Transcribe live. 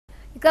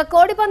ఇక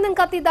కోడిపందెం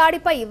కత్తి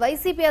దాడిపై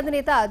వైసీపీ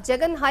అధినేత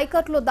జగన్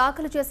హైకోర్టులో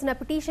దాఖలు చేసిన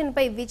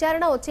పిటిషన్పై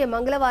విచారణ వచ్చే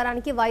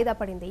మంగళవారానికి వాయిదా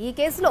పడింది. ఈ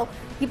కేసులో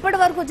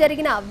ఇప్పటివరకు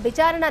జరిగిన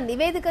విచారణ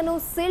నివేదికను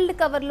సీల్డ్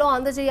కవర్లో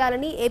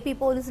అందజేయాలని ఏపీ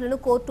పోలీసులను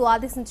కోర్టు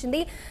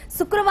ఆదేశించింది.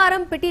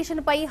 శుక్రవారం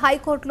పిటిషన్పై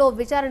హైకోర్టులో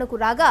విచారణకు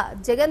రాగా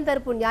జగన్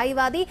తరపు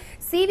న్యాయవాది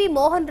సివి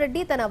మోహన్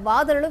రెడ్డి తన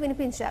వాదనలు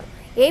వినిపించారు.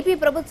 ఏపీ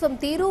ప్రభుత్వం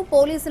తీరు,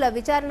 పోలీసుల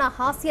విచారణ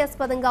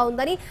హాస్యాస్పదంగా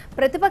ఉందని,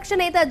 ప్రతిపక్ష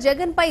నేత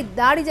జగన్ పై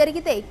దాడి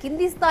జరిగితే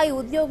కింది స్థాయి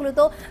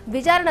ఉద్యోగులతో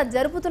విచారణ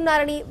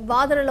జరుపుతున్నారని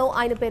వాదనలో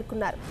ఆయన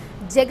పేర్కొన్నారు.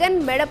 జగన్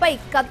మెడపై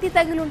కత్తి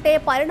తగిలుంటే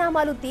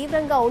పరిణామాలు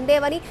తీవ్రంగా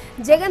ఉండేవని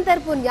జగన్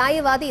తరపు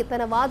న్యాయవాది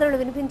తన వాదనలు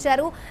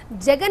వినిపించారు.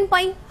 జగన్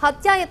పై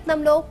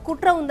హత్యాయత్నంలో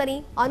కుట్ర ఉందని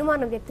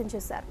అనుమానం వ్యక్తం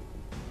చేశారు.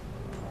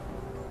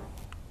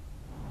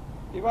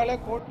 ఇవాళ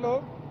కోర్టులో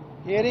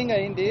హియరింగ్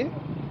అయింది.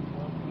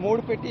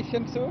 3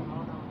 పిటిషన్స్,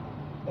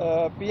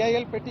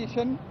 PIL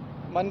పిటిషన్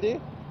మంది,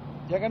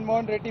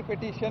 Jaganmohan Reddy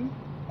petition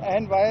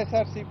and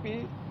YSRCP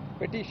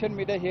petition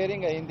మీద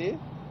హియరింగ్ అయింది.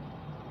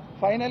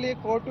 ఫైనలీ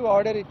కోర్టు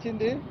ఆర్డర్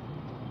ఇచ్చింది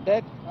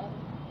దట్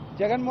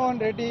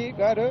జగన్మోహన్ రెడ్డి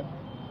గారు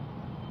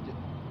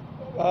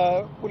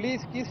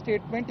పోలీస్కి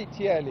స్టేట్మెంట్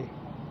ఇచ్చేయాలి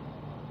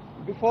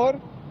బిఫోర్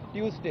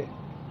ట్యూస్డే,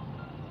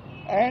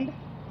 అండ్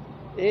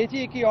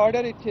ఏజీకి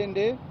ఆర్డర్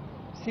ఇచ్చింది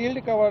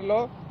సీల్డ్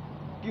కవర్లో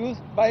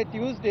బై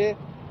ట్యూస్డే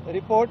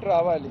రిపోర్ట్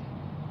రావాలి.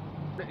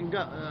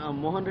 ఇంకా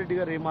మోహన్ రెడ్డి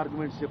గారు ఏం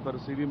ఆర్గ్యుమెంట్స్ చెప్పారు?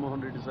 సివి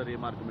మోహన్ రెడ్డి సార్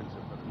ఏం ఆర్గ్యుమెంట్స్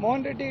చెప్పారు?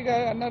 మోహన్ రెడ్డి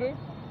గారు అన్నారు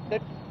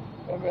దట్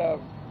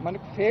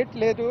మనకు ఫేట్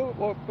లేదు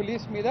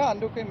పోలీస్ మీద,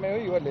 అందుకే మేము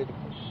ఇవ్వలేదు.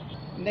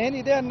 నేను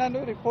ఇదే అన్నాను,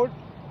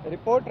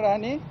 రిపోర్ట్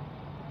రాని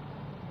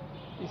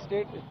ఈ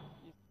స్టేట్.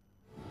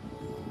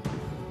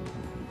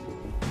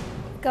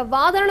 ఇక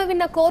వాదనలు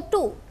విన్న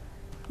కోర్టు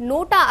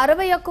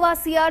 161వ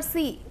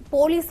సిఆర్సి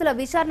పోలీసుల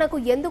విచారణకు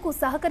ఎందుకు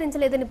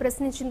సహకరించలేదని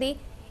ప్రశ్నించింది.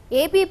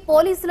 ఏపీ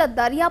పోలీసుల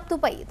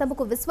దర్యాప్తుపై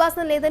తమకు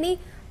విశ్వాసం లేదని,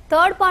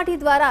 థర్డ్ పార్టీ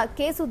ద్వారా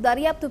కేసు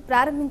దర్యాప్తు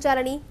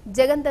ప్రారంభించాలని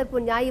జగన్ తరపు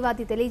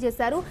న్యాయవాది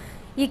తెలియజేశారు.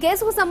 ఈ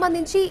కేసుకు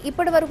సంబంధించి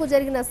ఇప్పటి వరకు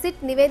జరిగిన సిట్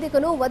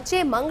నివేదికను వచ్చే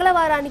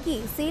మంగళవారానికి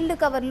సీల్డ్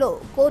కవర్లో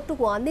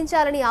కోర్టుకు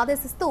అందించాలని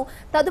ఆదేశిస్తూ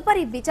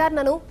తదుపరి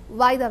విచారణను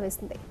వాయిదా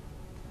వేసింది.